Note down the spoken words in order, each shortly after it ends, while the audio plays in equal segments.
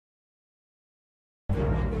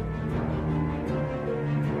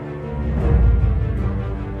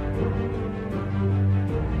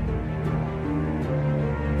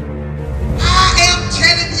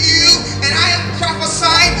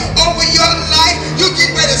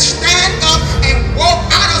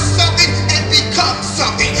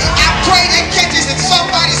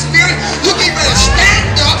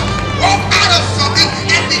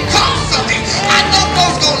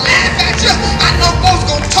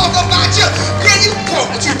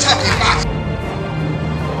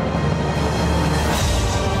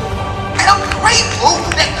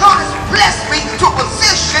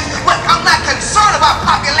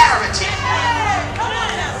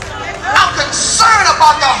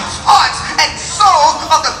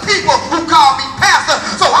call me pastor,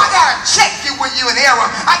 so I gotta check you when you're in error.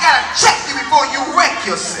 I gotta check you before you wreck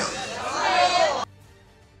yourself.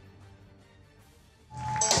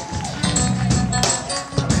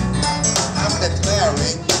 I'm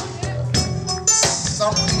declaring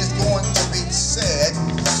something is going to be said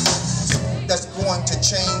that's going to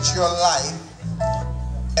change your life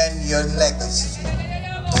and your legacy.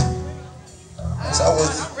 So I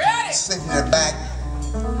was sitting in the back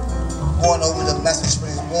going over the message for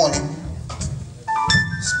this morning.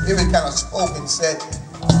 Spirit kind of spoke and said,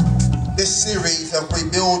 this series of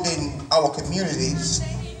rebuilding our communities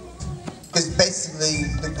is basically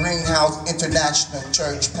the Greenhouse International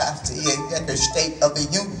Church Pastor E.A. Decker State of the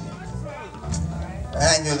Union.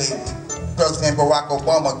 Annually, President Barack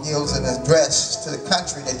Obama gives an address to the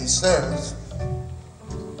country that he serves,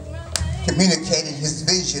 communicating his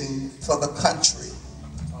vision for the country.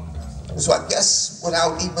 So I guess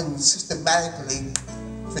without even systematically,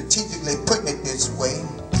 strategically putting it this way,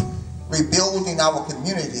 rebuilding our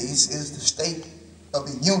communities is the state of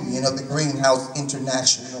the union of the Greenhouse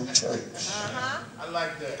International Church. I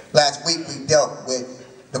like that. Last week we dealt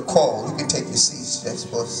with the call. You can take your seats just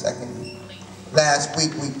for a second. Last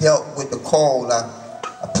week we dealt with the call.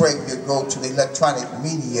 I pray you go to the electronic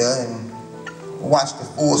media and watch the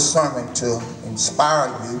full sermon to inspire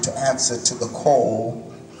you to answer to the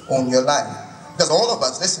call on your life. Because all of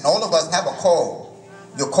us, listen, all of us have a call.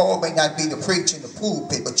 Your call may not be to preach in the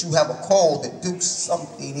pulpit, but you have a call to do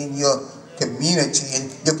something in your community,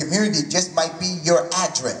 and your community just might be your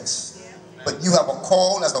address. But you have a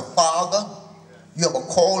call as a father, you have a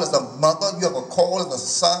call as a mother, you have a call as a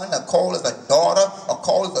son, a call as a daughter, a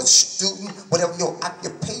call as a student, whatever your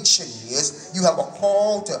occupation is, you have a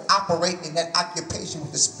call to operate in that occupation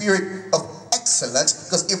with the spirit of excellence,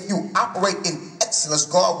 because if you operate in excellence,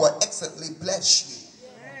 God will excellently bless you.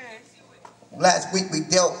 Last week we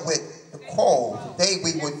dealt with the call. Today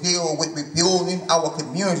we will deal with rebuilding our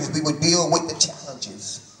communities. We will deal with the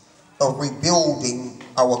challenges of rebuilding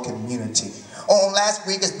our community. On last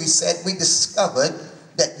week, as we said, we discovered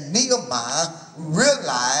that Nehemiah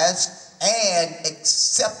realized and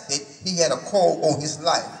accepted he had a call on his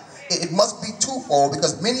life. It must be twofold,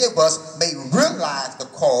 because many of us may realize the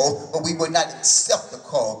call, but we will not accept the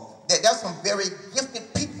call. There's some very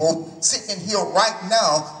gifted people sitting here right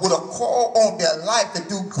now with a call on their life to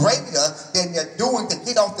do greater than they're doing, to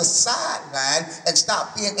get off the sideline and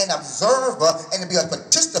stop being an observer and to be a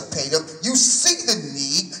participator. You see the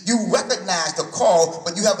need, you recognize the call,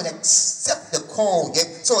 but you haven't accepted the call yet.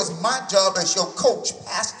 So it's my job as your coach,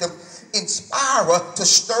 pastor, inspirer, to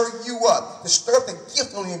stir you up, to stir up the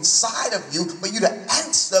gift on the inside of you, for you to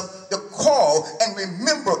answer the call. And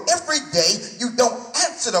remember, every day you don't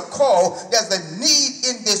answer the call, there's a need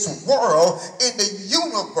in this world, in the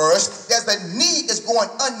universe. There's a need that's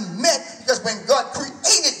going unmet, because when God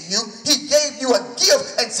created you, he gave you a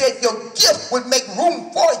gift and said your gift would make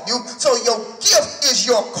room for you. So your gift is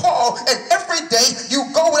your call, and every day you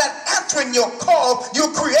go without answering your call,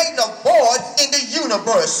 you're creating a void in the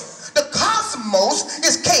universe. The cosmos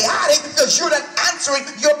is chaotic because you're not answering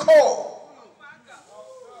your call.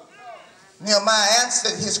 Nehemiah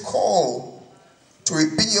answered his call to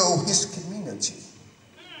rebuild his community.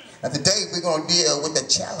 And today we're going to deal with the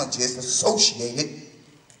challenges associated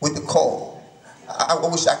with the call. I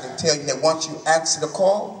wish I could tell you that once you answer the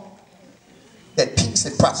call, that peace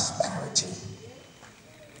and prosperity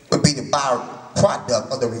would be the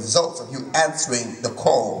byproduct of the results of you answering the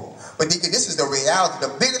call. But this is the reality.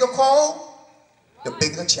 The bigger the call, the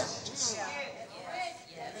bigger the challenges.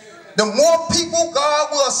 The more people God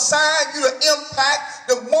will assign you to impact,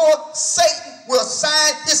 the more Satan will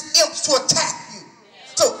assign his imps to attack you.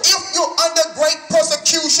 So if you're under great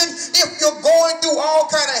persecution, if you're going through all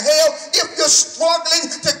kind of hell, if you're struggling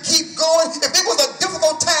to keep going, if it was a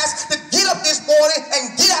difficult task to get up this morning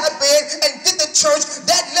and get out of bed and get to church,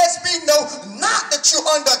 that lets me know not that you're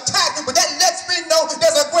under attack, but that lets me know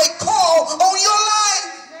there's a great call on your life.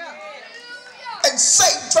 And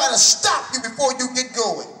Satan trying to stop you before you get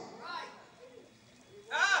going.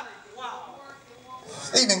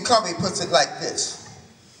 Stephen Covey puts it like this: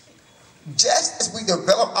 just as we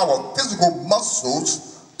develop our physical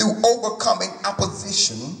muscles through overcoming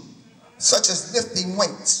opposition, such as lifting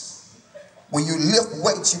weights. When you lift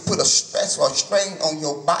weights, you put a stress or a strain on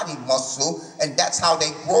your body muscle, and that's how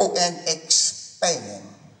they grow and expand.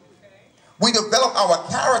 We develop our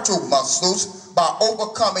character muscles by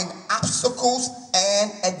overcoming obstacles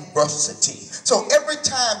and adversity. So every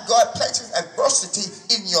time God places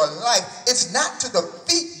adversity in your life, it's not to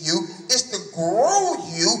defeat you, it's to grow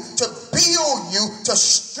you, to build you, to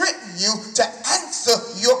strengthen you, to answer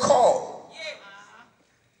your call.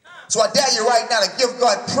 So I dare you right now to give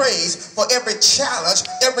God praise for every challenge,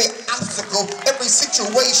 every obstacle, every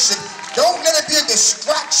situation. Don't let it be a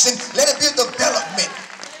distraction. Let it be a development.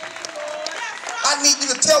 I need you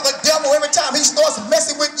to tell the devil every time he starts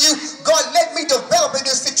messing with you, God, let me develop in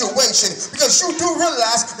this situation. Because you do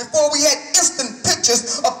realize before we had instant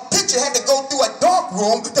pictures, a picture had to go through a dark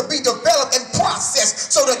room to be developed and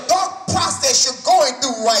processed. So the dark process you're going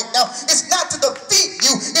through right now, it's not to defeat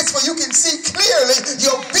you. It's for you can see clearly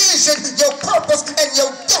your vision, your purpose, and your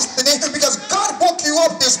destiny. Because God woke you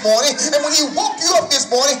up this morning. And when he woke you up this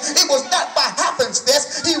morning, it was not by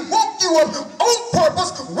happenstance. He woke you up on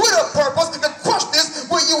purpose, with a purpose. The question is,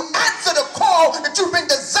 will you answer the call that you've been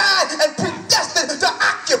designed and predestined to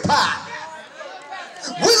occupy?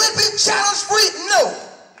 Will it be challenge-free? No.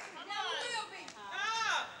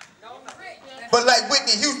 But like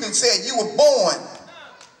Whitney Houston said, you were born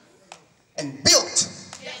and built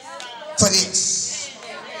for this.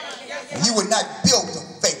 You were not built to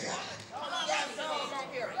fail.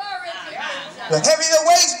 The heavier the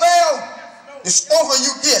weights, the stronger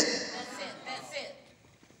you get.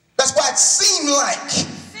 That's why it seemed like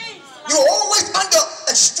you're always under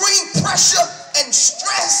extreme pressure and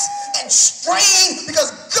stress and strain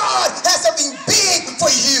because God has something big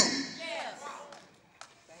for you.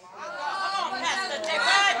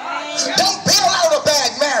 Don't bail out a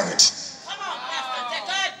bad marriage.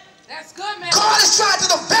 God is trying to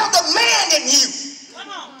develop the man in you,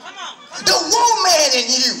 the woman in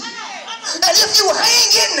you. And if you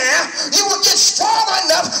hang in there, you will get strong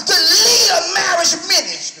enough to lead a marriage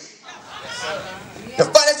ministry. The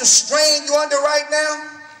financial strain you're under right now,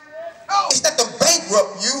 it's not to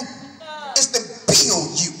bankrupt you, it's to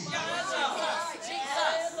build you.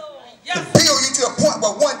 To build you to a point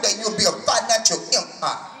where one day you'll be a financial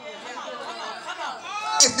empire.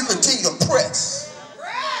 If you continue to press.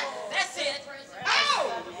 That's it.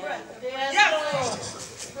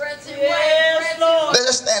 Let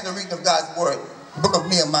us stand and read of God's word. The book of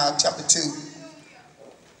Nehemiah, chapter 2.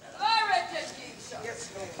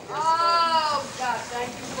 Oh, God, thank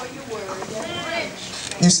you for your word.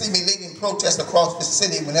 You see me leading protests across the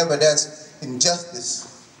city whenever there's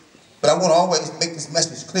injustice. But I want to always make this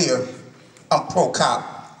message clear. I'm pro-cop.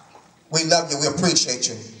 We love you. We appreciate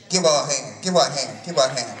you. Give her a hand. Give her a hand. Give her a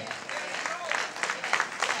hand.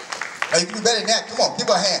 Now you can do better than that. Come on, give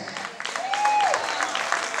her a hand.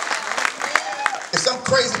 If some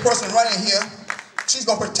crazy person running here, she's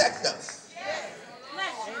going to protect us.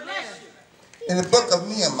 In the book of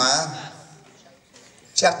Nehemiah,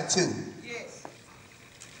 chapter 2.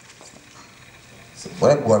 So, boy,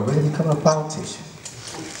 that boy really becoming a politician.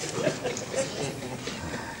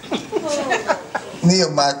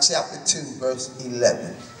 Nehemiah chapter 2, verse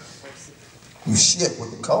 11. You shift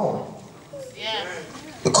with the call.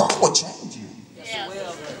 The call will change you.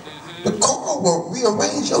 The call will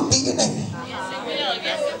rearrange your DNA.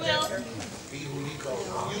 Yes, it will.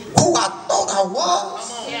 Who I thought I was,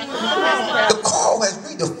 the call has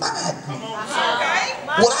redefined me.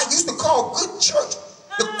 What I used to call good church,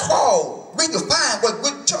 the call redefined what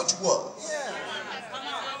good church was.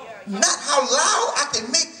 Not how loud I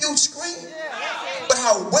can make you scream, but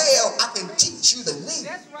how well I can teach you to lead.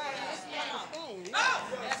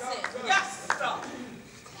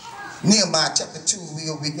 Nehemiah chapter 2,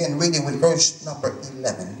 we'll begin reading with verse number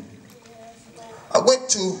 11. I went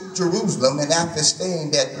to Jerusalem, and after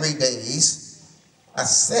staying there 3 days, I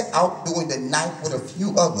set out during the night with a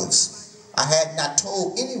few others. I had not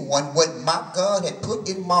told anyone what my God had put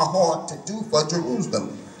in my heart to do for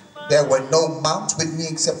Jerusalem. There were no mounts with me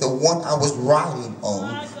except the one I was riding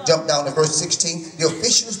on. Jump down to verse 16. The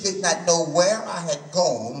officials did not know where I had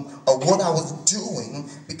gone or what I was doing,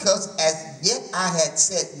 because as yet I had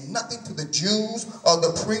said nothing to the Jews or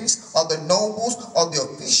the priests or the nobles or the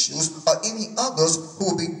officials or any others who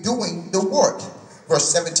would be doing the work. Verse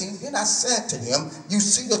 17, then I said to them, you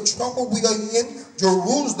see the trouble we are in?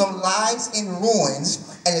 Jerusalem lies in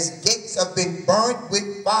ruins, and its gates have been burned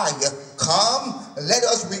with fire. Come, let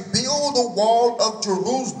us rebuild the wall of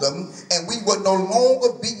Jerusalem, and we will no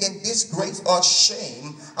longer be in disgrace or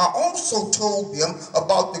shame. I also told them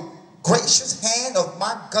about the gracious hand of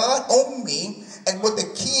my God on me, and what the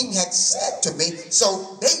king had said to me.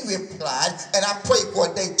 So they replied, and I pray for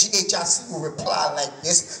a day GHIC will reply like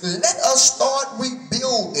this: let us start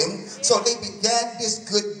rebuilding. So they began this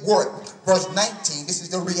good work. Verse 19, this is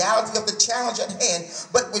the reality of the challenge at hand.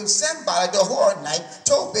 But when Sanballat the Horonite,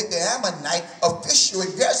 Tobit the Ammonite, official in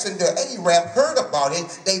Gerson the Arab heard about it,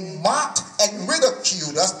 they mocked and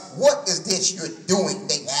ridiculed us. What is this you're doing?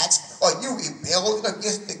 They asked. Are you rebelling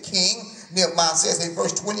against the king? Nehemiah says in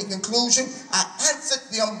verse 20 conclusion, I answered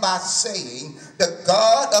them by saying the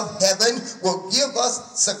God of heaven will give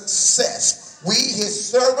us success. We, his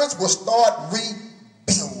servants, will start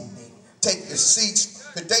rebuilding. Take your seats.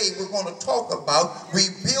 Today we're going to talk about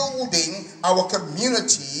rebuilding our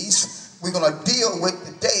communities. We're going to deal with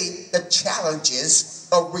today the challenges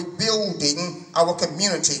of rebuilding our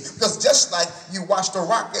community. Because just like you watched the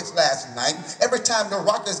Rockets last night, every time the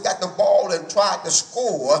Rockets got the ball and tried to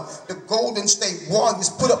score, the Golden State Warriors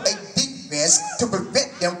put up a defense to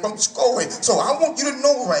prevent them from scoring. So I want you to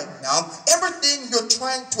know right now, everything you're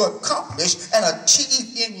trying to accomplish and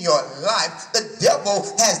achieve in your life, the devil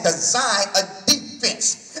has designed a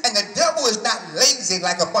defense. And the devil is not lazy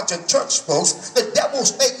like a bunch of church folks. The devil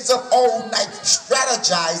stays up all night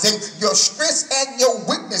strategizing your strengths and your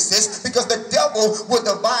weaknesses, because the devil will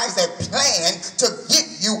devise a plan to get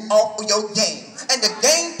you off of your game. And the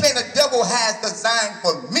game plan the devil has designed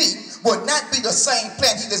for me will not be the same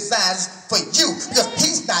plan he designs for you, because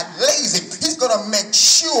he's not lazy. He's going to make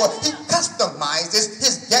sure he customizes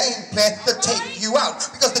his game plan to take you out,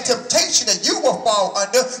 because the temptation that you will fall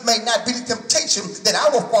under may not be the temptation that I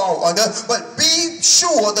will fall under. But be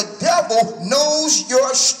sure the devil knows your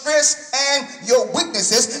strengths and your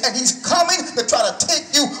weaknesses, and he's coming to try to take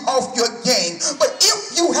you off your game. But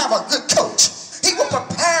if you have a good coach, he will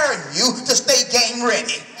prepare you to stay game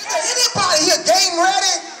ready. Anybody here game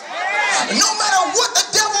ready? No matter what the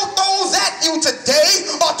devil throws at you today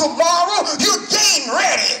or tomorrow, you're game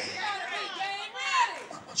ready.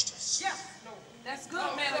 Watch this. That's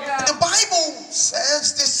good, man of God. The Bible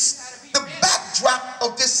says this, the backdrop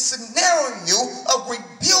of this scenario of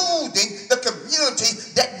rebuilding the community,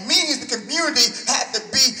 that means the community had to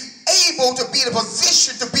be able to be in a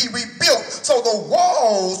position to be rebuilt. So the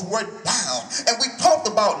walls were down. And we talked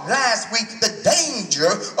about last week the danger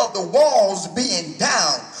of the walls being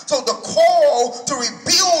down. So the call to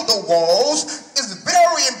rebuild the walls is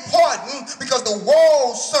very important, because the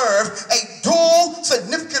walls serve a dual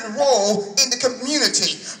significant role in the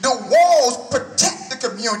community. The walls protect the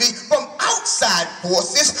community from outside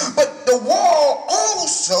forces, but the wall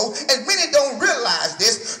also, and many don't realize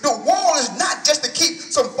this, the wall is not just to keep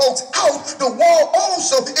some folks out, the wall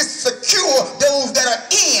also is to secure those that are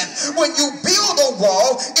in. When you build a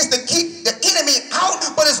wall, it's to keep the enemy out,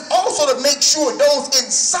 but it's also to make sure those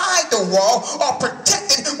inside the wall are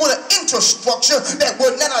protected with an infrastructure that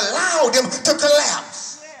will not allow them to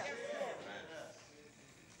collapse.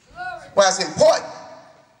 Well, it's important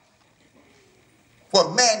for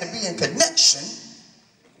a man to be in connection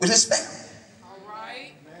with his family.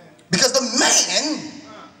 Because the man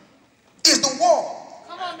is the wall.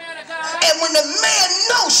 Come on, man of God. And when the man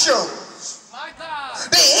no-shows, My God.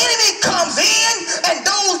 the enemy comes in, and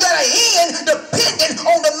those that are in, depending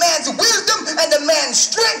on the man's wisdom and the man's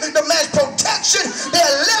strength, the man's protection,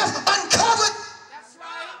 they're left uncovered. That's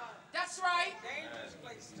right. That's right. Dangerous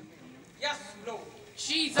place to be. Yes, Lord.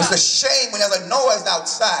 Jesus. It's a shame when there's a noise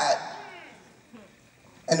outside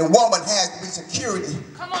and the woman has to be security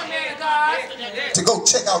Come on, man of God. to go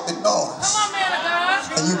check out the Come noise. on, man of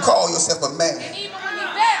God. And you call yourself a And man. even when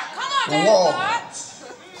he's there, come on, The man of walls God.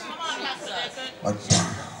 are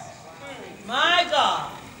down. My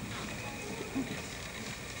God.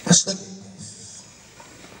 Let's look at this.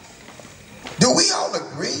 Do we all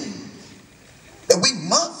agree that we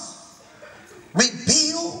must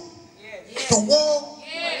rebuild the wall?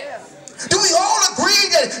 Yes. Do we all agree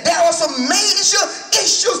that there are some major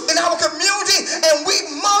issues in our community and we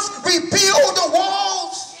must rebuild the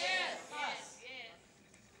walls? Yes.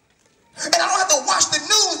 And I don't have to watch the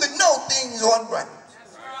news to know things aren't right.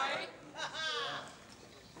 That's right.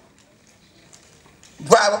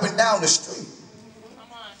 Drive up and down the street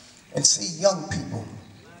Come on. and see young people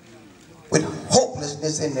with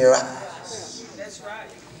hopelessness in their eyes. That's right.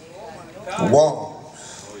 The walls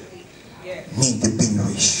need to be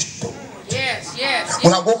restored. Yes.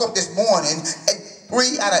 When I woke up this morning, and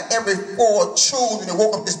 3 out of every 4 children that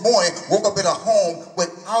woke up this morning woke up in a home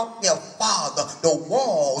without their father. The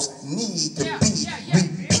walls need to be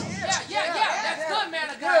rebuilt. Yeah. That's good, man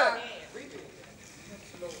of God.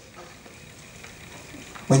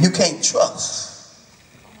 When you can't trust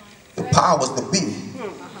the powers to be,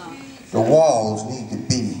 the walls need to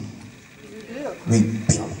be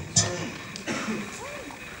rebuilt.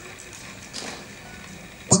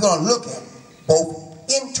 We're going to look at both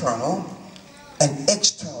internal and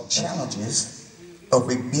external challenges of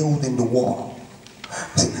rebuilding the wall.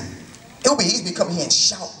 It would be easy to come here and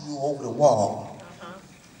shout you over the wall,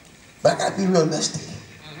 but I got to be realistic.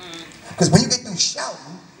 Because when you get through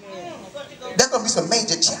shouting, there's going to be some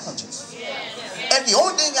major challenges. And the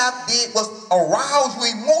only thing I did was arouse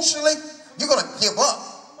you emotionally, you're going to give up.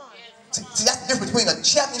 See, that's the difference between a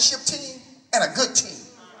championship team and a good team.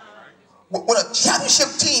 When a championship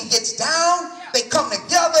team gets down, they come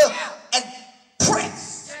together and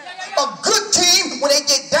press. A good team, when they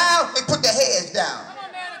get down, they put their heads down. Come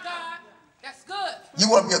on, man of God. That's good. You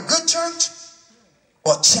want to be a good church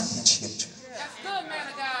or a championship church? That's good, man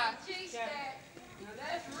of God.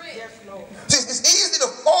 That's rich. Yes, Lord. See, it's easy to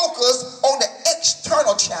focus on the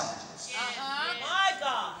external challenges My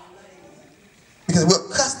God. because we're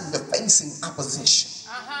accustomed to facing opposition,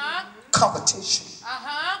 competition,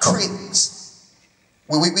 critics.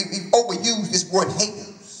 We overuse this word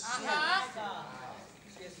haters.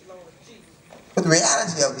 Yes, Lord. Jesus. But the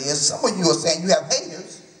reality of it is, some of you are saying you have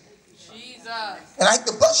haters, Jesus. and I hate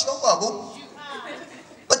to bust your bubble,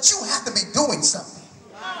 but you have to be doing something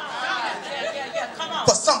Yeah. Come on.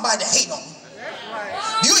 for somebody to hate on you.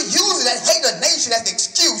 You're using that hater nation as the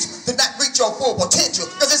excuse to not reach your full potential.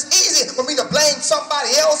 Because it's easy for me to blame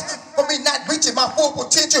somebody else for me not reaching my full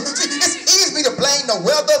potential. See, it's easy for me to blame the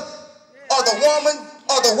weather or the woman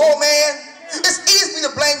or the woman. It's easy for me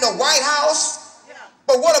to blame the White House.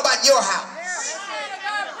 But what about your house?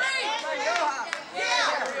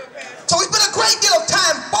 So we spend a great deal of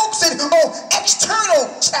time focusing on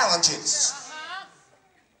external challenges.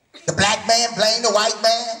 The black man blamed the white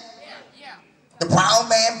man. The brown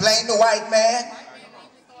man blamed the white man.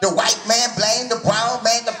 The white man blamed the brown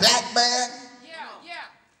man, the black man.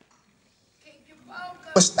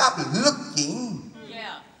 But stop looking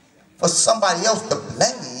for somebody else to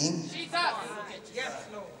blame Yes,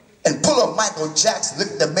 Lord. and pull up Michael Jackson,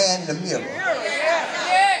 look at the man in the mirror.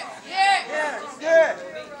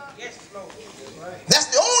 Yes, Lord. That's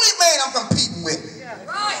the only man I'm competing with.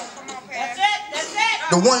 That's it.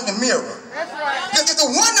 The one in the mirror. Because if the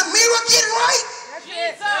one in the mirror get right,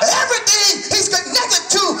 everything he's connected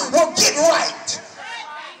to will get right.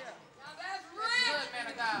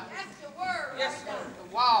 Yes, Lord.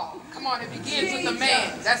 The wall. Come on, it begins with the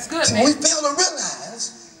man. That's good, So man. we fail to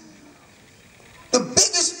realize the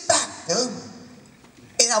biggest factor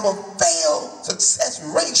in our failed success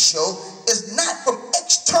ratio is not from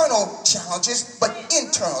external challenges, but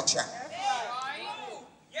internal challenges.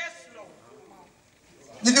 Yes, Lord.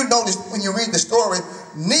 You do notice when you read the story,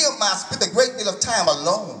 Nehemiah spent a great deal of time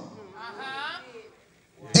alone,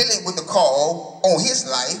 dealing with the call on his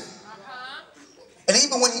life. And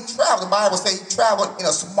even when he traveled, the Bible says he traveled in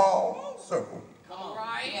a small circle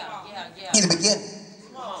Yeah. in the beginning.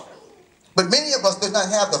 But many of us do not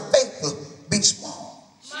have the faith to be small.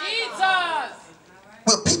 Jesus.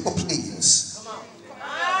 We're people pleasers.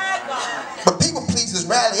 My God. But people pleasers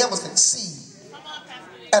rarely ever succeed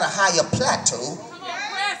at a higher plateau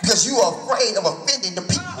because you are afraid of offending the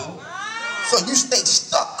people. So you stay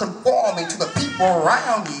stuck conforming to the people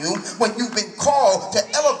around you when you've been called to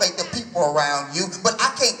elevate the people around you. But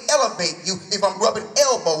I can't elevate you if I'm rubbing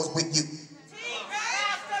elbows with you.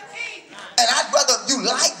 And I'd rather you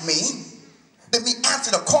like me than me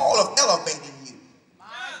answer the call of elevating you. My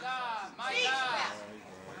God. My God.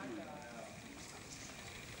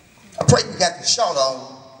 I pray you got the shout on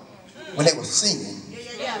when they were singing.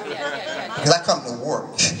 Because I come to work.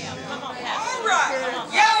 All right.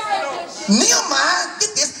 Yes, Lord. Nehemiah,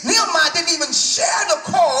 get this, Nehemiah didn't even share the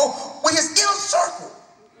call with his inner circle.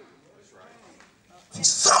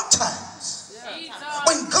 Sometimes,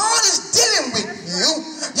 when God is dealing with you,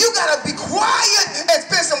 you got to be quiet and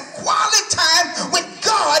spend some quality time with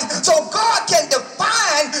God so God can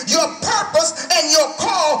define your purpose and your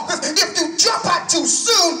call. Because if you jump out too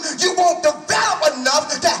soon, you won't develop enough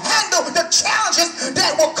to handle the challenges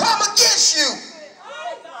that will come against you.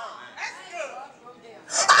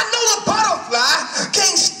 I know the butterfly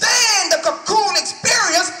can't stand the cocoon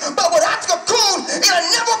experience, but without the cocoon, it'll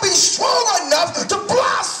never be strong enough to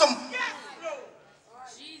blossom.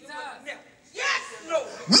 Yes, Lord.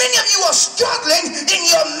 Many of you are struggling in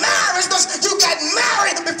your marriage because you got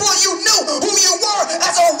married before you knew who you were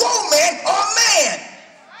as a woman or a man.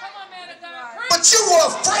 Come on, man of God. But you were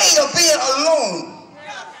afraid of being alone.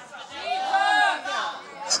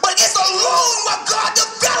 But it's alone where God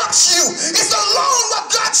develops you. It's alone where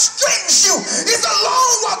God strengthens you. It's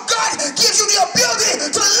alone where God gives you the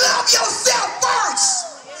ability to love yourself first.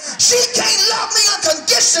 She can't love me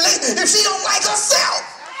unconditionally if she don't like herself.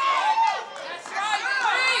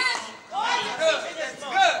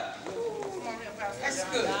 That's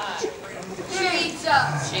good.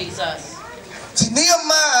 Jesus. See,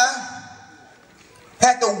 Nehemiah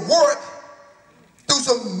had to work through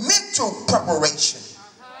some mental preparation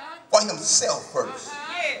for himself first.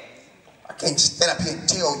 I can't stand up here and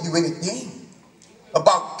tell you anything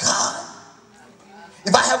about God.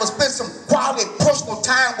 If I haven't spent some quality personal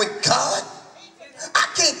time with God, I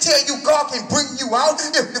can't tell you God can bring you out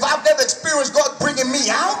if I've never experienced experience God bringing me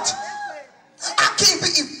out. I can't be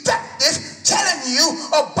effective telling you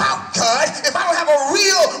about God if I don't have a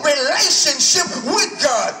real relationship with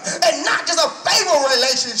God. And not just a favorable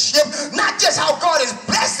relationship, not just how God is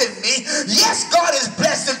blessing me. Yes, God is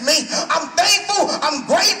blessing me. I'm thankful, I'm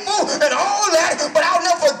grateful, and all that, but I'll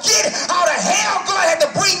never forget how the hell God had to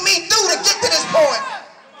bring me through to get to this point.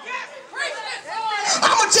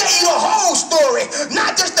 I'm going to tell you a whole story,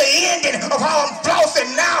 not just the ending of how I'm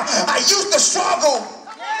flossing now. I used to struggle.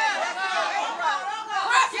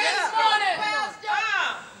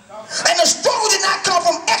 And the struggle did not come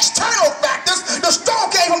from external factors. The struggle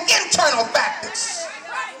came from internal factors.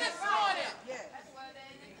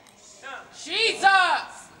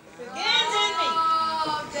 Jesus. Begins in me.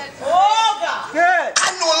 Oh, God. Good.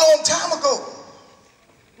 I knew a long time ago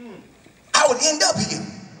I would end up here.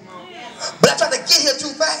 But I tried to get here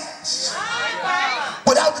too fast.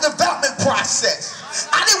 Without the development process.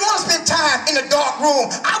 I didn't want to spend time in the dark room.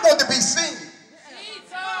 I wanted to be seen.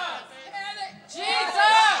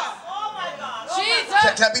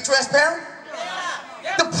 Can I be transparent?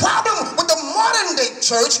 The problem with the modern day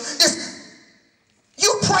church is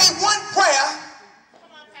you pray one prayer,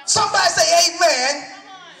 somebody say amen,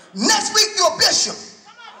 next week you're a bishop.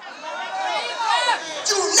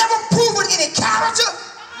 You've never proven any character,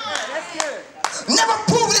 never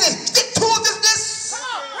proven any stick-to-itiveness.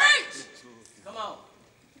 Come on.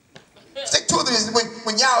 Stick-to-itiveness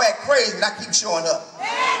when y'all act crazy and I keep showing up.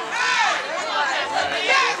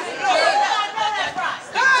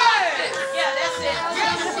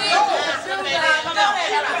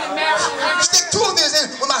 Stick-to-itiveness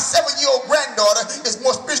is when my 7-year-old granddaughter is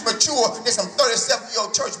more spiritually mature than some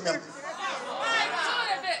 37-year-old church members.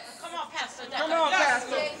 Come on, Pastor. Come on,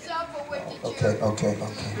 Pastor. Okay.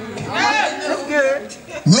 That's good.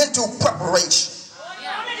 Mental preparation.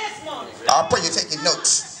 I pray you're taking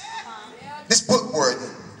notes. This book worthy.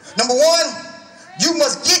 Number one, you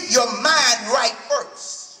must get your mind right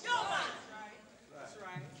first.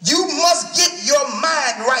 You must get your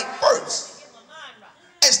mind right first.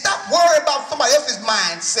 And stop worrying about somebody else's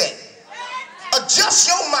mindset. Adjust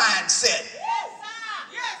your mindset.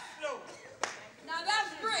 Now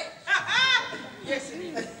that's great.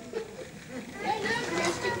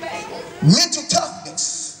 Mental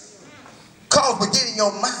toughness calls for getting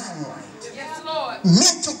your mind right. Yes, Lord.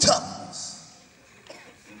 Mental toughness.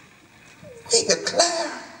 We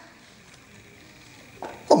declare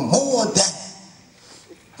we're more than,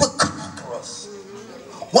 we're conquerors.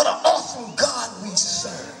 What an awesome God we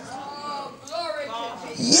serve. Oh, glory to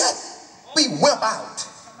Jesus. Yet we wimp out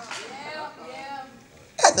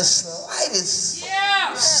Yeah. at the slightest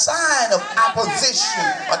Yeah. sign of opposition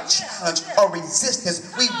or challenge or resistance.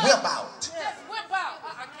 We wimp out. Just whip out.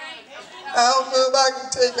 I can't. I don't know if I can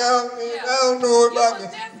take out this. I don't know if I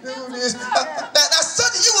can do this. Now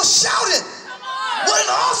suddenly you were shouting. What an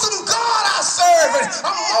awesome God I serve. And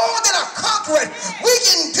I'm more than a conqueror. We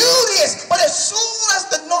can do this. But as soon as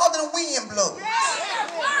the northern wind blows.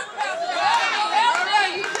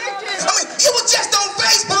 I mean, you were just on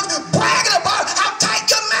Facebook bragging about how tight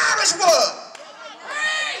your marriage was.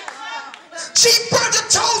 She burnt her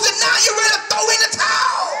toes and now you're ready to throw in the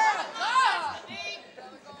towel.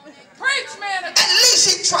 Preach, man. At least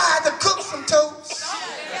she tried to cook some toast.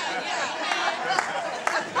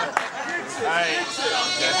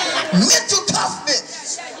 Mental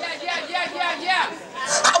toughness. Yeah.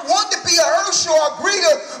 I want to be a Herschel or a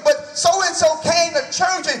greeter, but so-and-so came to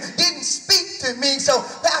church and didn't speak to me, so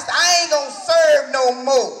Pastor, I ain't going to serve no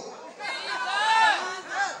more.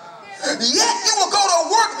 Yet you will go to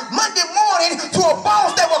work Monday morning to a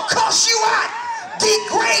boss that will cuss you out,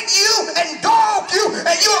 degrade you, and dog you,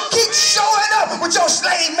 and you will keep showing up with your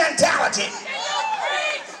slave mentality.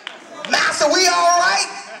 Master, we all right?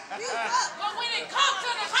 But when it comes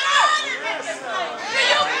to the church, do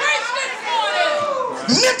you preach this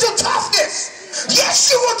morning? Mental toughness.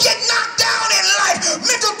 Yes, you will get knocked down in life.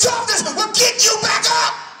 Mental toughness will get you back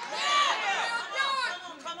up.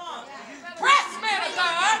 Press, man of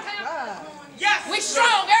God. Yes. We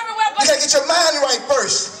strong everywhere You but gotta get your mind right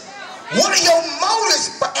first. What are your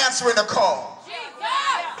motives for answering the call?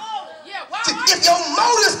 Yeah, why? See, if your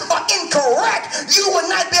motives are incorrect, you will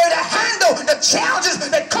not be able to handle the challenges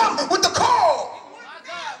that come with the call.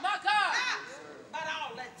 My God.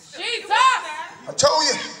 Jesus. I told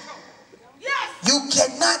you, you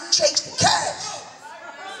cannot chase the cash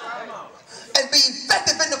and be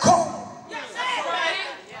effective in the call.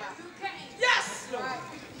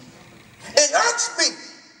 It irks me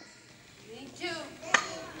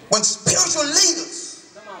when spiritual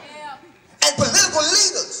leaders and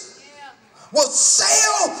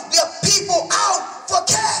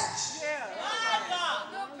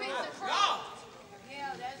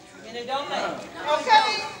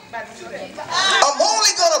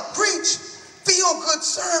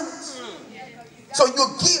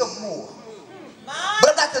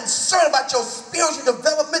concerned about your spiritual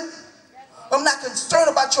development. I'm not concerned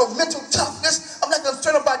about your mental toughness. I'm not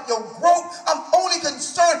concerned about your growth. I'm only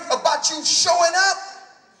concerned about you showing up.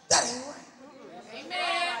 That ain't right.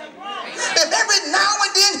 If every now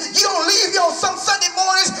and then you don't leave here on some Sunday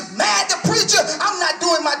mornings mad at the preacher, I'm not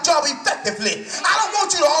doing my job effectively. I don't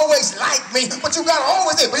want you to always like me, but you gotta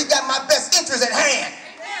always say, but he got my best interest at hand.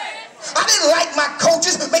 I didn't like my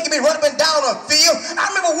coaches making me run up and down on the field. I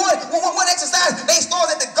remember one exercise, they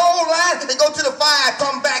started at the goal line, they go to the 5,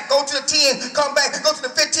 come back, go to the 10, come back, go to the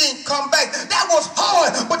 15, come back. That was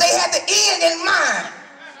hard, but they had the end in mind.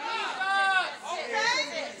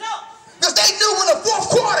 Because they knew when the fourth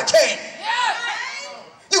quarter came,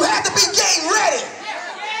 you had to be getting ready.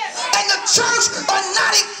 And the church are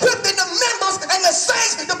not equipping the members and the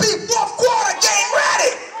saints to be fourth quarter game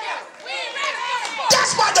ready.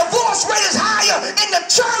 That's why divorce rate is higher in the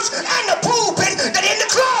church and the pulpit than in the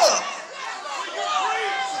club.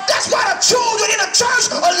 That's why the children in the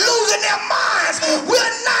church are losing their minds.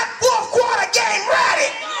 We're not fourth quarter game ready.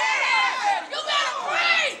 You better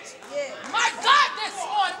preach. My God, this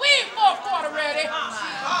one, we ain't fourth quarter ready.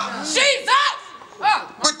 Jesus.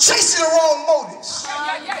 We're chasing the wrong motives.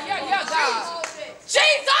 Yeah, God.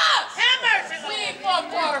 Jesus. Have mercy. We ain't fourth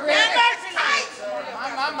quarter ready. Have mercy.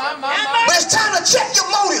 But it's time to check your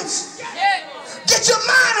motives. Get your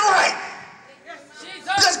mind right.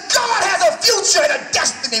 Because God has a future and a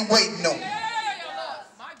destiny waiting on you.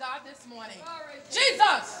 My God, this morning.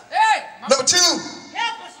 Jesus. Hey. Number 2.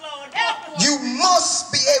 Help us, Lord. Help us. You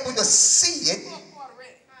must be able to see it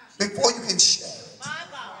before you can share it. My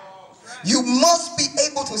God. You must be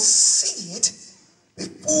able to see it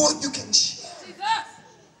before you can share it. Jesus.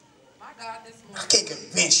 My God, this morning. I can't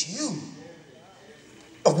convince you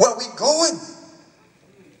of where we're going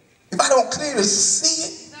if I don't clearly see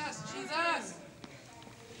it. Jesus.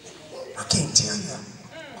 I can't tell you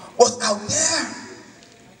what's out there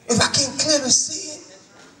if I can't clearly see it.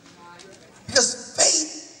 Because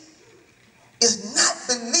faith is not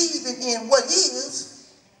believing in what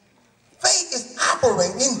is. Faith is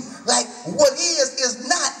operating like what is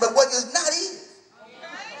not, but what is not is.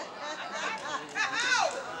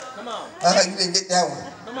 Come on. You didn't get that one.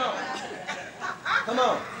 Come on. Come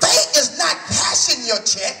on. Faith is not cashing your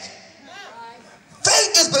check.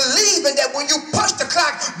 Faith is believing that when you punch the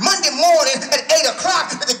clock Monday morning at 8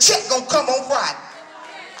 o'clock, that the check gonna come on Friday.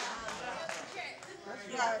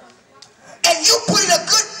 And you put in a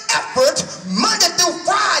good effort Monday through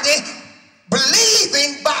Friday,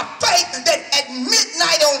 believing by faith that at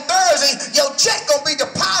midnight on Thursday, your check gonna be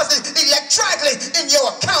deposited electronically in your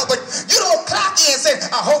account. But you don't clock in and say,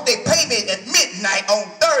 I hope they pay me at midnight on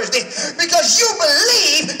Thursday, because you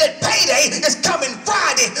believe that payday is coming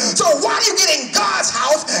Friday. So why do you get in God's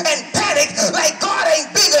house and panic like God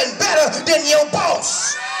ain't bigger and better than your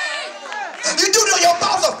boss? You do know your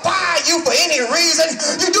boss will fire you for any reason.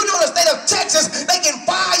 You do know in the state of Texas, they can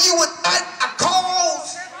fire you without a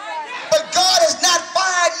cause. But God has not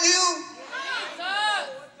fired you.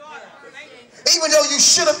 Even though you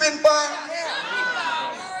should have been fired.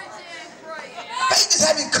 Faith is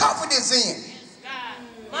having confidence in.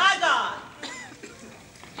 My God.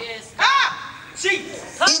 Yes.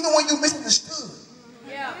 Jesus. Even when you misunderstood.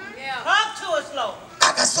 Talk to us, Lord.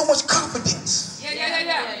 I got so much confidence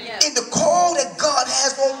Yeah. in the call that God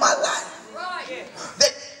has on my life.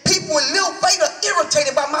 That people with little faith are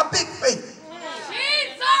irritated by my big faith.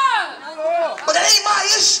 Jesus. But that ain't my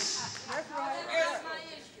issue.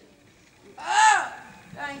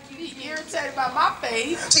 Thank you. He irritated by my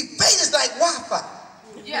face. See, faith is like Wi-Fi.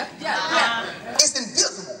 Yeah. It's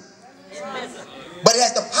invisible. But it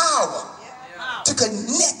has the power to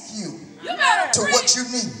connect you to what you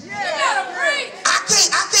need. You better preach.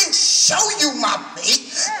 I can't show you my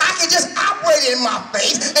faith. I can just operate in my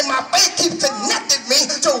faith, and my faith keeps connecting me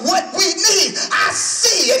to what we need. I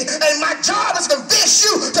see it, and my job is to convince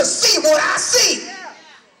you to see what I see.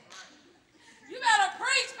 You better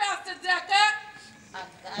preach, Pastor Decker.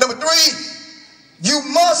 Number 3, you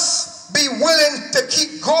must be willing to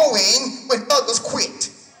keep going when others quit.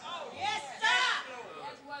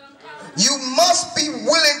 You must be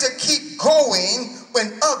willing to keep going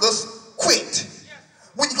when others quit.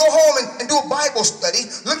 When you go home and do a Bible study,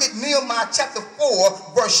 look at Nehemiah chapter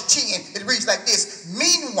 4, verse 10. It reads like this.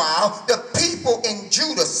 Meanwhile, the people in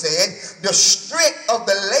Judah said, the strength of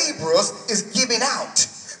the laborers is giving out.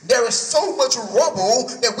 There is so much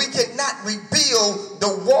rubble that we cannot rebuild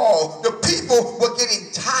the wall. The people were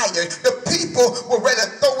getting tired. The people were ready to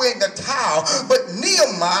throw in the towel. how. But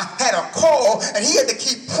Nehemiah had a call, and he had to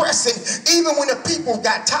keep pressing. Even when the people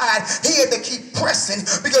got tired, he had to keep pressing,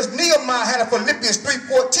 because Nehemiah had a Philippians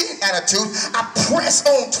 3:14 attitude. I press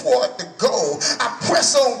on toward the goal. I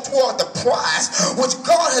press on toward the prize which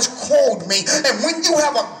God has called me. And when you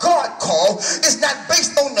have a God call, it's not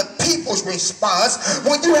based on the people's response.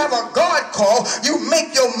 When you have a God call, you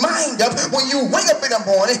make your mind up. When you wake up in the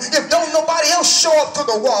morning, if don't nobody else show up to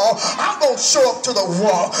the wall, I'm going to show up to the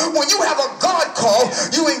wall. When you have a God call,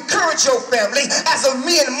 you encourage your family. As of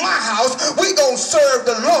me and my house, we going to serve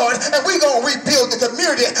the Lord, and we going to rebuild the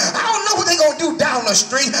community. I don't know what they going to do down the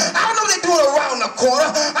street. I don't know what they're doing around the corner.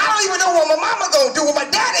 I don't even know what my mama going to do, what my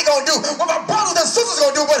daddy going to do, what my brothers and sisters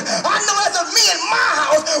going to do. But I know as of me and my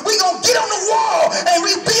house, we going to get on the wall and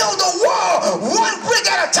rebuild the wall one brick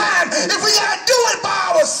at a time. If we got to do it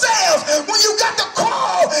by ourselves, when you got the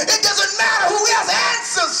call, it doesn't matter who else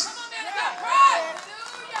answers.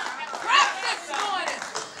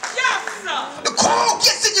 The call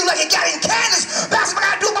gets in you like it got in Candace. That's what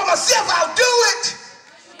I do by myself. I'll do it.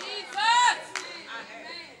 Jesus.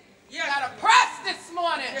 You got to press this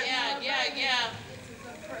morning. Yeah.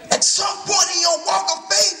 At some point in your walk of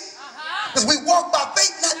faith, because we walk by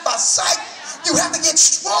faith, not by sight, you have to get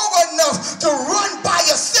strong enough to run by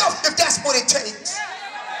yourself if that's what it takes.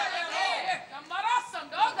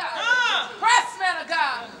 Press, man of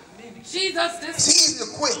God. Jesus, it's easy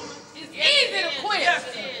to quit. It's easy to quit.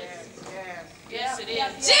 Yes, it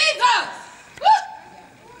is. Jesus! Woo!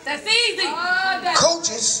 That's easy.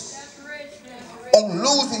 Coaches on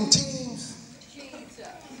losing teams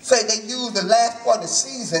say they use the last part of the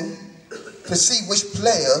season to see which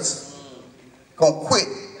players gonna quit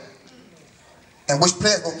and which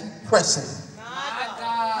players gonna keep pressing. My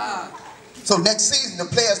God. So next season, the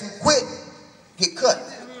players who quit get cut.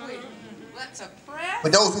 What's a press?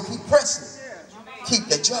 But those who keep pressing keep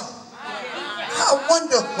their job. I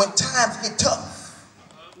wonder when times get tough,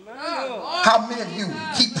 how many of you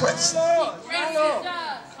keep pressing?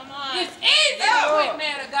 It's easy to quit,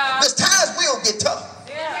 man of God. There's times we'll get tough,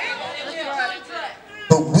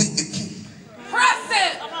 but we can keep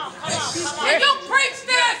pressing. Can you preach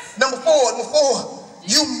this? Number four,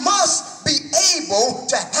 you must be able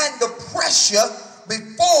to handle pressure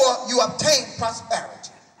before you obtain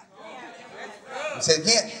prosperity. Let me say it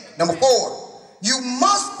again. Number 4, you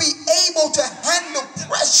must be able to handle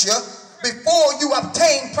pressure before you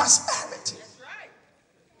obtain prosperity.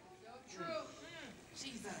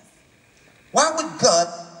 Why would God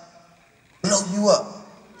blow you up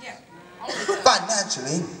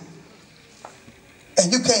financially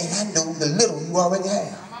and you can't handle the little you already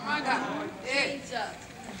have? My God.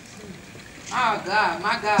 Oh God,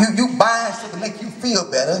 my God. You buying stuff to make you feel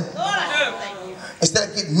better instead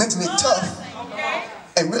of getting mentally tough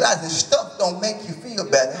and realizing stuff don't make you feel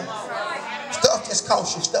better. Stuff just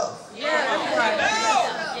costs you stuff.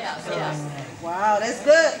 Wow, that's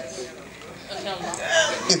good.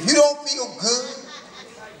 If you don't feel good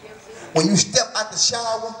when you step out the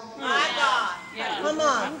shower, Come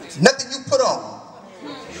on. nothing you put on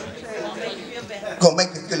gonna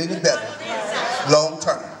make you feel any better long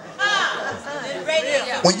term.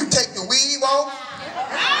 When you take the weave off,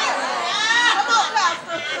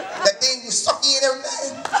 that thing you suck in every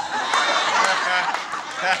day,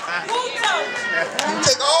 you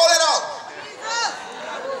take all that off.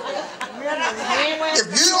 If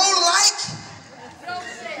you don't like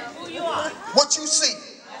what you see,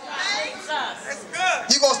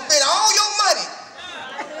 you're going to spend all your money.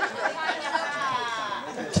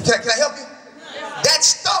 Can I help you? That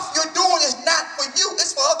stuff you're doing is not for you,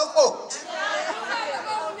 it's for other folks.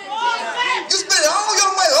 You spend all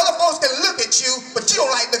your money, other folks can look at you, but you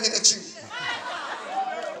don't like looking at you.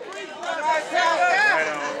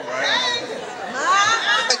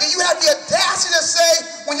 And then you have the audacity to say,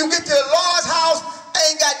 when you get to the Lord's house, I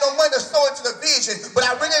ain't got no money to sow into the vision. But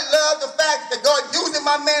I really love the fact that God using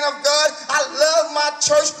my man of God. I love my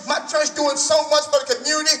church. My church doing so much for the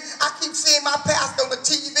community. I keep seeing my pastor on the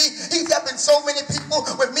TV. He's helping so many people.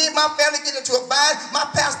 When me and my family get into a bind, my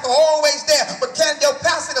pastor always there. But can your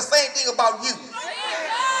pastor the same thing about you?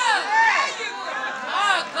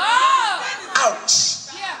 Ouch.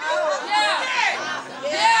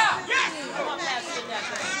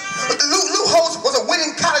 Lou Holtz was a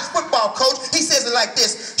winning college football coach. He says it like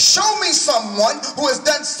this: show me someone who has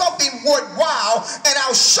done something worthwhile, and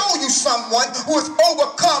I'll show you someone who has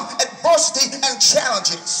overcome adversity and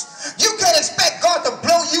challenges. You can't expect God to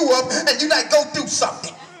blow you up and you not go through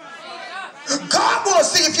something. God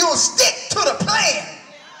wants to see if you'll stick to the plan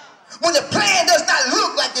when the plan does not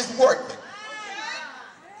look like it's working.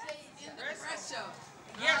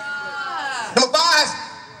 Number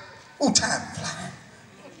 5, Ooh, time flying.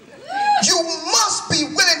 You must be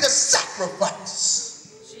willing to sacrifice.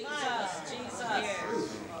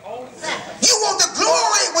 You want the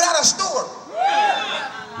glory without a story.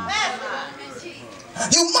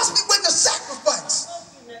 You must be willing to sacrifice.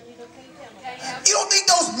 You don't think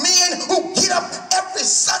those men who get up every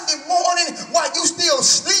Sunday morning while you still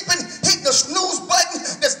sleeping, hitting the snooze button,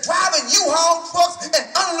 that's driving U-Haul trucks and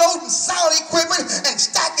unloading sound equipment and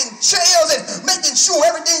stacking chairs and making sure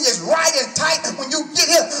everything is right and tight when you get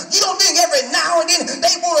here? You don't think every now and then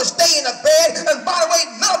they want to stay in the bed? And by the way,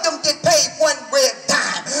 none of them get paid one red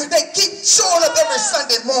dime. They keep showing up every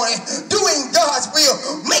Sunday morning doing God's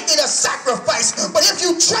will, making a sacrifice. But if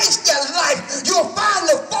you trace their life, you'll find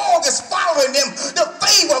the fog is following them, the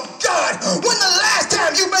favor of God. When the last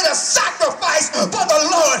time you made a sacrifice for the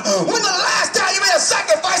Lord? When the last time you made a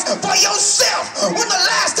sacrifice for yourself? When the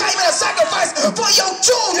last time you made a sacrifice for your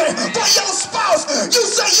children, for your spouse? You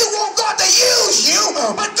say you want God to use you,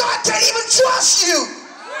 but God can't even trust you.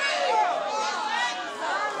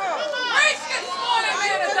 Preach this morning,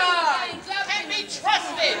 man of God. Can't be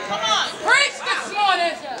trusted. Come on. Preach this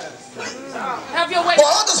morning. Have your way.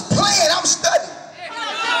 While others playing, I'm studying.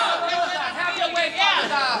 Have your way, Father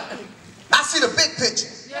God. I see the big picture.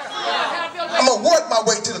 Have your way. I'm going to work my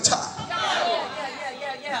way to the top.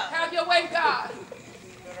 Have your way, God.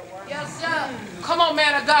 Yes, sir. Come on,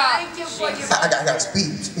 man of God. Thank you for your I got to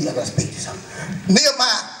speed. I got to speed.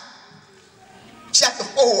 Nehemiah chapter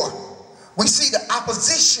 4, we see the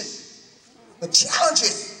opposition, the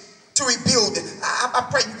challenges to rebuild it. I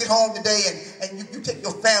pray you get home today and you take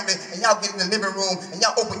your family and y'all get in the living room and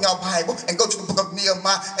y'all open your Bible and go to the book of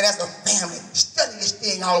Nehemiah, and as a family, study this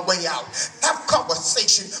thing all the way out. Have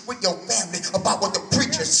conversation with your family about what the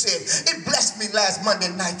preacher said. It blessed me last Monday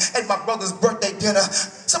night at my brother's birthday dinner.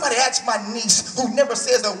 Somebody asked my niece, who never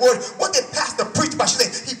says a word, what did Pastor preach about? She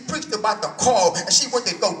said he preached about the call, and she went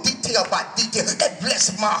to go detail by detail. That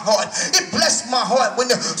blessed my heart. It blessed my heart when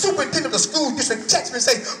the superintendent of the school district texted me and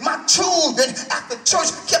said, my children after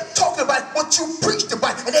church kept talking about what you preached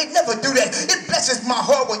about, and they never do that. It blesses my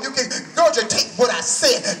heart when you can regurgitate what I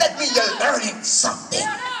said. That means you're learning something.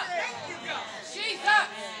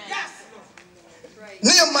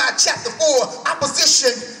 Nehemiah chapter 4,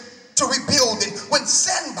 opposition to rebuilding. When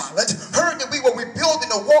Sanballat heard that we were rebuilding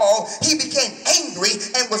the wall, he became angry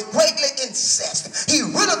and was greatly incensed. He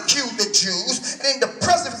ridiculed the Jews, and in the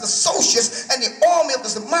presence of his associates and the army of the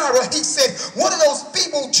Samara, he said, what are those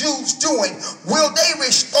feeble Jews doing? Will they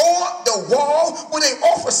restore the wall? Will they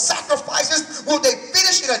offer sacrifices? Will they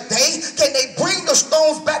finish in a day? Can they bring the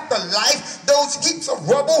stones back to life? Those heaps of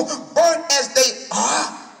rubble, burnt as they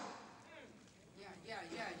are?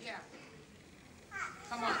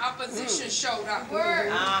 Come on, opposition showed up.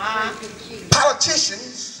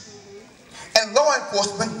 Politicians and law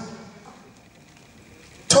enforcement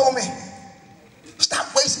told me,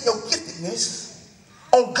 stop wasting your giftedness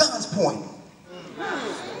on guns pointing.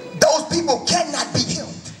 Those people cannot be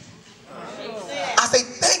helped. I say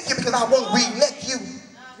thank you because I won't re-elect you.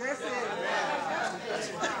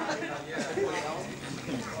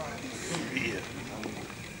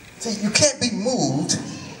 See, you can't be moved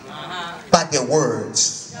by their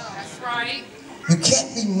words. That's right. You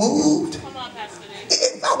can't be moved. Come on, Pastor Nick.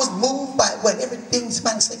 If I was moved by what everything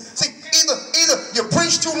somebody say, see, either you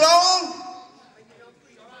preach too long,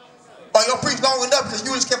 or you don't preach long enough because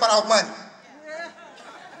you just kept out our money.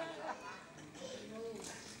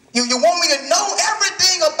 You want me to know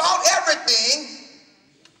everything about everything,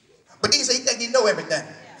 but then you say you think you know everything.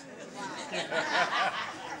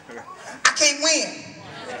 I can't win.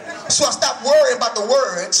 So I stopped worrying about the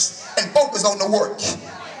words and focus on the work.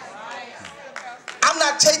 I'm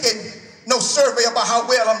not taking no survey about how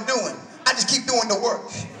well I'm doing. I just keep doing the work.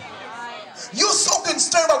 You're so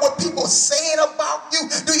concerned about what people are saying about you.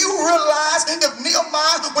 Do you realize if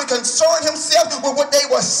Nehemiah would concern himself with what they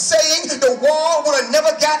were saying, the wall would have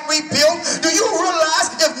never got rebuilt? Do you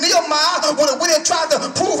realize if Nehemiah would have went and tried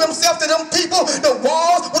to prove himself to them people, the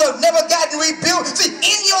walls would have never gotten rebuilt? See,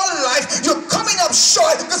 in your life, you're coming up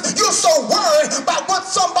short because you're so worried about what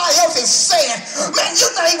somebody else is saying. Man,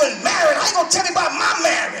 you're not even married. How you going to tell me about my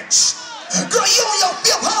marriage? Girl, you on your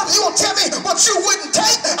fifth husband, you gonna tell me what you wouldn't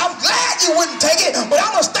take? I'm glad you wouldn't take it, but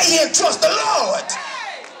I'm gonna stay here and trust the Lord.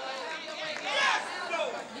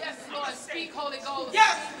 Yes, Lord, speak, Holy Ghost.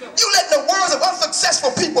 You let the words of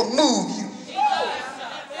unsuccessful people move you.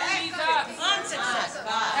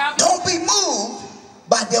 Don't be moved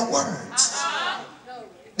by their words.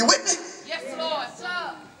 You with me? Yes, Lord.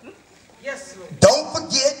 Yes, Lord. Don't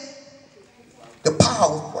forget the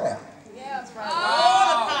power of prayer. Yeah, that's right.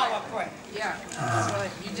 All the power of prayer. Yeah.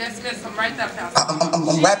 You just missed them right there, Pastor.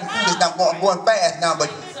 I'm rapping through this now. I'm going fast now, but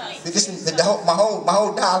my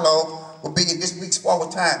whole dialogue will be in this week's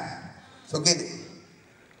forward time. So get it.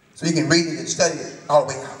 So you can read it and study it all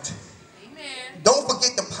the way out. Amen. Don't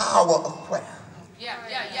forget the power of prayer. Yeah.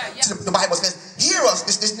 The Bible says, hear us,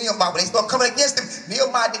 this Nehemiah. When they start coming against him,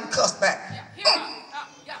 Nehemiah didn't cuss back. Yeah.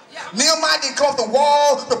 Nehemiah didn't come off the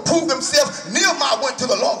wall to prove himself. Nehemiah went to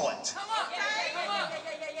the Lord. Come on.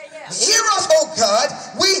 Hear us, O God,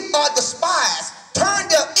 we are despised. Turn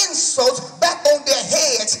their insults back on their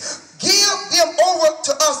heads. Give them over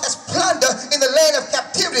to us as plunder in the land of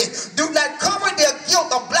captivity. Do not cover their guilt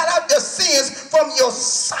or blot out their sins from your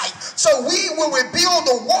sight. So we will rebuild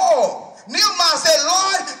the wall. Nehemiah said,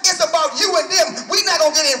 Lord, it's about you and them. We're not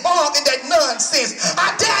going to get involved in that nonsense.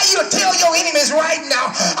 I dare you to tell your enemies right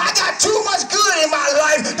now, I got too much good in my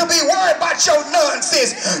life to be worried about your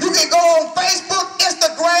nonsense. You can go on Facebook,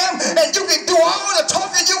 Instagram, and you can do all the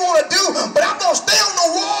talking you want to do, but I'm going to stay on the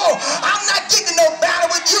wall. I'm not getting no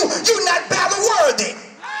battle with you. You're not battle worthy.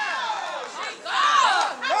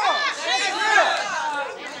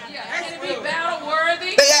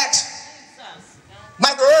 They asked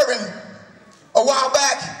Michael Irvin a while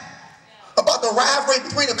back about the rivalry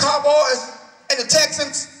between the Cowboys and the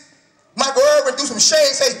Texans. Michael Irvin threw some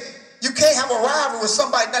shade, say, you can't have a rivalry with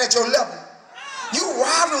somebody not at your level. You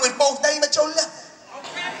rivaling with folks that ain't at your level.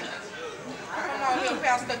 Come on,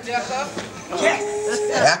 Pastor Jacob. Yes.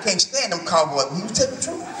 And I can't stand them Cowboys. You tell the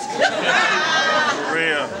truth. For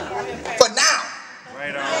real. For now.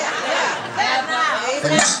 Right on. For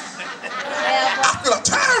now. I feel a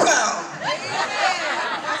turnaround.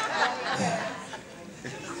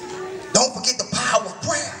 Don't forget the power of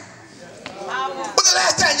prayer. When's the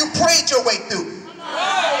last time you prayed your way through?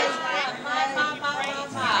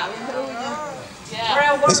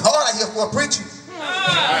 It's hard out here for a preacher.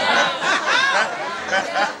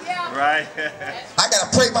 Right. I gotta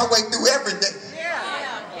pray my way through every day.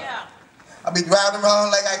 I'll be driving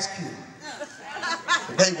around like Ice Cube.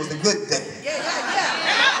 Today was a good day.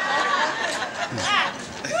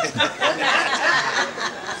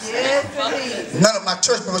 None of my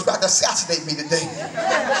church members about to assassinate me today.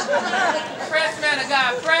 Press, man of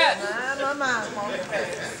God, press.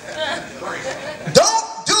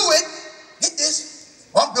 Don't do it. Hit this.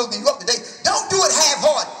 Oh, I'm building you up today. Don't do it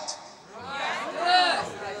half-hearted.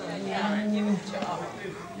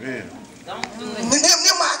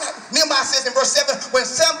 Nehemiah says in verse 7, when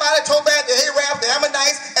somebody told back the Arabs, the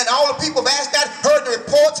Ammonites, and all the people of Ashdod heard the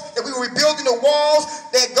reports that we were rebuilding the walls,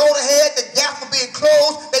 they had gone ahead, the gaps were being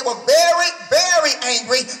closed, they were very, very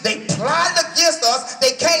angry. They plotted against us.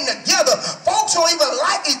 They came together. Folks who don't even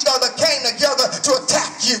like each other came together to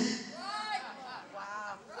attack you.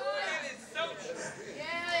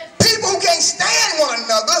 People who can't stand one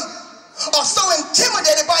another are so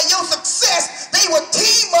intimidated by your success, they will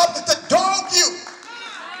team up to dog you.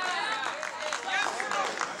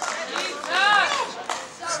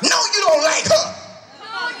 No, you don't like her.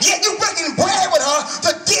 Yet you breaking bread with her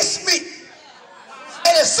to diss me.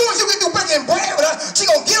 And as soon as you get through breaking bread with her, she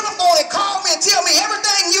gonna get on the phone and call me and tell me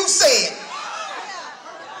everything you said.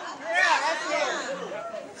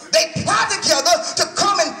 They plot together to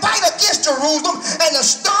come and fight against Jerusalem and to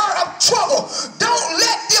stir up trouble. Don't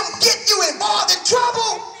let them get you involved in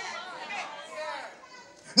trouble.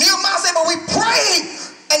 Nehemiah said, but we prayed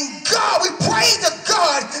and God, we prayed to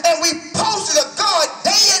God and we posted to God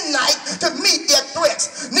day and night to meet their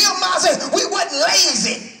threats. Nehemiah said, we wasn't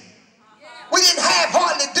lazy. We didn't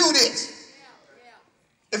half-heartedly do this.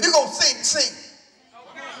 If you're going to sing, sing.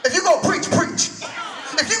 If you're going to preach, preach.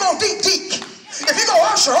 If you're going to deep, deep. If you're going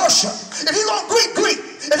to usher, usher. If you're going to greet, greet.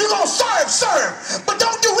 If you're going to serve, serve. But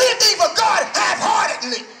don't do anything for God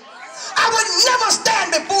half-heartedly. I would never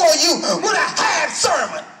stand before you with a half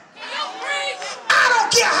sermon. I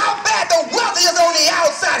don't care how bad the weather is on the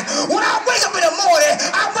outside. When I wake up in the morning,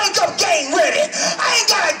 I wake up game ready. I ain't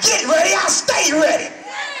got to get ready. I stay ready.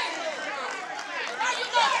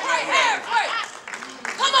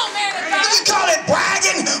 Come on, man. You can call it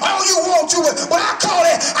bragging all you want to, but I call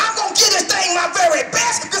it, I'm going to give this thing my very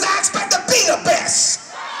best because I expect to be the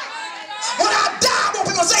best. When I die, I want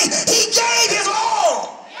people to say, he gave his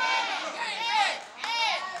all.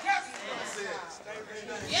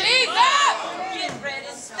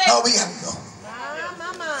 Oh, we gotta go.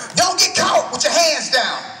 Don't get caught with your hands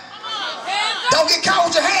down. Don't get caught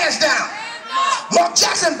with your hands down. Mark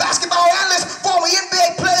Jackson, basketball analyst, former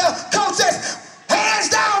NBA player, coach says, hands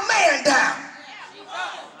down, man down.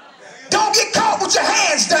 Don't get caught with your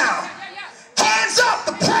hands down. Hands up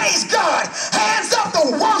to praise God. Hands up to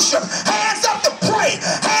worship. Hands up to pray.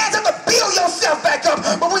 Hands up to build yourself back up.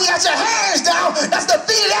 But when you got your hands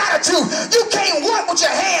defeated attitude. You can't work with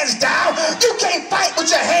your hands down. You can't fight with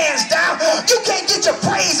your hands down. You can't get your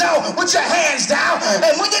praise on with your hands down.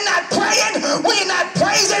 And when you're not praying, when you're not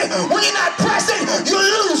praising, when you're not pressing, you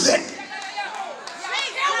lose it. Hear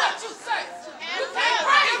what you say. You can't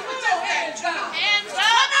praise with your hands down. Hands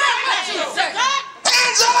up. What you say.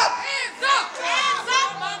 Hands up. Hands up. Hands up.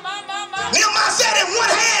 Nehemiah said in one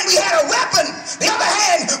hand we had a weapon, the other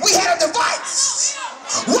hand we had a device.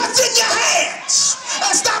 What's in your hands?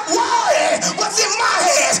 And stop worrying what's in my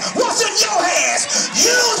hands, what's in your hands.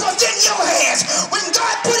 Use what's in your hands. When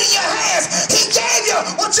God put in your hands, he gave you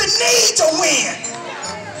what you need to win.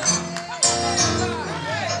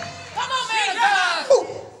 Come on, man of God.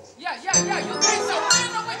 Yeah. You can't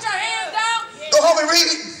surrender with your hands down. Go home and read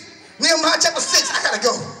it. Nehemiah chapter 6. I gotta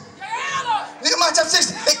go. Nehemiah chapter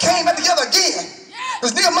 6, they came back together again.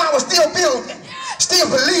 Because Nehemiah was still building, still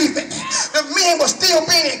believing. The men were still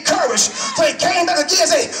being encouraged. So they came back again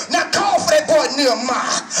and said, now call for that boy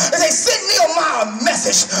Nehemiah. And they sent Nehemiah a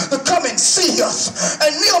message to come and see us.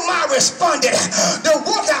 And Nehemiah responded, the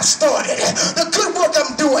work I've started, the good work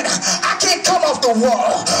I'm doing, I can't come off the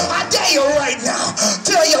wall. I dare you right now,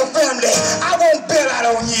 tell your family, I won't bail out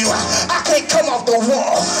on you. I can't come off the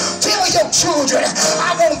wall. Tell your children,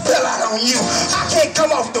 I won't bail out on you. I can't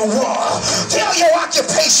come off the wall. Tell your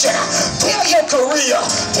occupation, tell your career,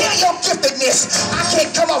 tell your giftedness, I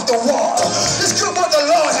can't come off the wall. This good work the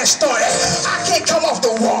Lord has started, I can't come off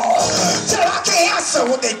the wall. Tell them I can't answer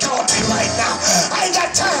what they call me right now. I ain't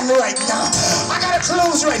got time right now. I gotta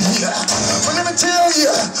close right here. But let me tell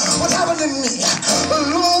you what happened to me a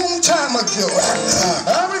long time ago.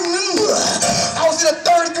 I remember I was in the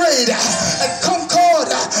 3rd grade at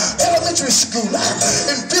Concord Elementary School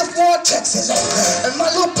in Fifth Ward, Texas. And my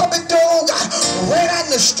little puppy dog ran out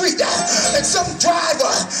in the street and some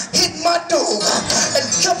driver hit my dog and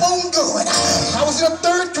kept on going. I was in the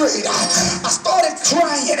 3rd grade. I started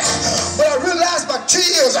crying, but I realized my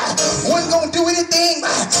tears wasn't going to do anything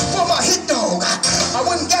for my hit dog. I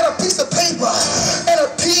went and got a piece of paper and a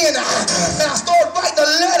pen and I started writing a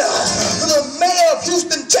letter to the mayor of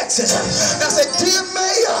Houston, Texas. And I said, dear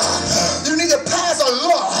mayor, you need to pass a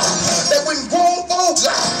law that when grown folks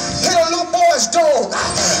hit a little boy's dog,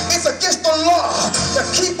 it's against the law to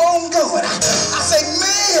keep on going. I say,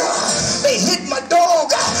 mayor, they hit my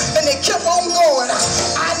dog and they kept on going.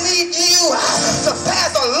 I need you to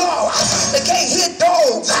pass a law. They can't hit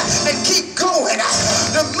dogs and keep going.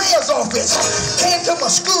 The mayor's office came to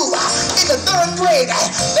my school in the 3rd grade.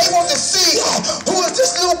 They want to see who is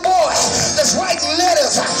this little boy that's writing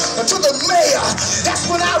letters to the mayor. That's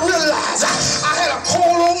when I realized I had a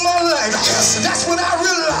call on my life. That's when I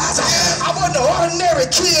realized I wasn't an ordinary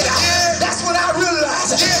kid. That's when I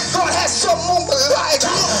realized God had something on my life.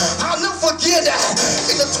 I'll never forget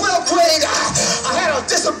in the 12th grade I had a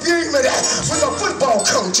disagreement with my football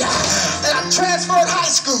coach and I transferred high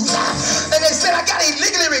school and they said I got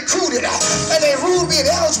illegally recruited and they ruled me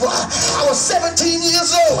ineligible. I was 17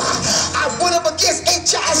 years old. I went up against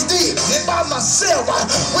HISD by myself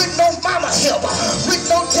with no mama help, with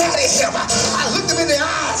no daddy help. I looked them in the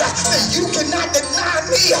eyes and said, you cannot deny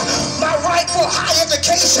me my right for higher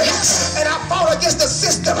education. And I fought against the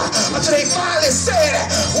system until they finally said,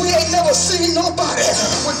 we ain't never seen nobody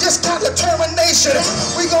with this kind of determination.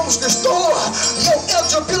 We gonna restore your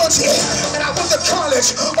eligibility. And I went to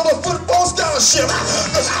college on a football scholarship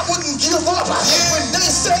because I wouldn't give up. When they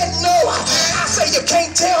said no, I say you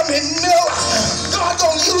can't tell me no. God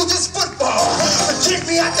gonna use this football to get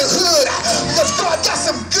me out the hood because God got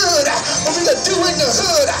some good for me to do in the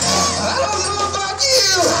hood. I don't know about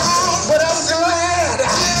you, but I'm glad.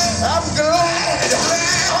 I'm glad.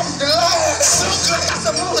 I'm glad. I got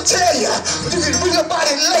some more to tell you, but you can read about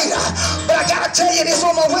it later. But I gotta tell you this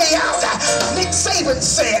on my way out. Nick Saban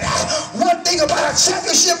said one thing about a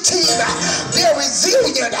championship team, they're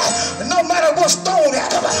resilient. No matter what's thrown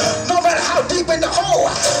at them, no matter how deep in the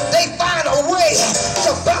hole, they find a way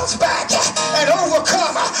to bounce back and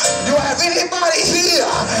overcome. Do I have anybody here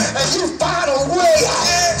and you find a way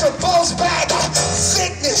to bounce back?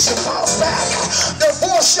 Sickness, you bounce back.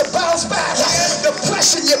 Divorce, you bounce back.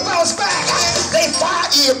 Depression, you bounce back. They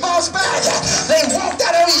fired you, you bounce back. They walked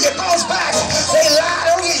out on you, you bounce back. They lied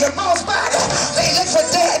on you, you bounce back. They looked for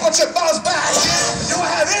dead, but you bounce back. Do I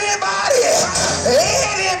have anybody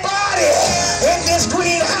in this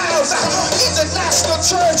greenhouse, International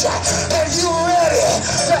Church, and you ready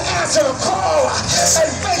to answer the call and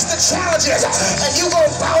face the challenges, and you gonna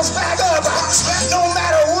bounce back up no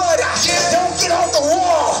matter what? Don't get off the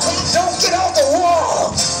wall. Don't get off the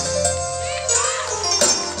wall.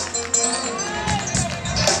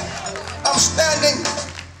 I'm standing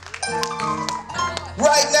right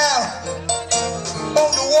right now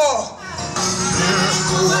on the wall.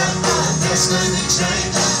 Miracle worker, destiny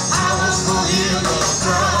changer, powerful healer,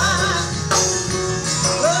 God.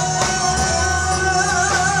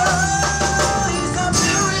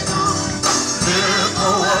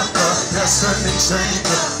 Miracle worker, destiny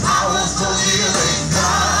changer, powerful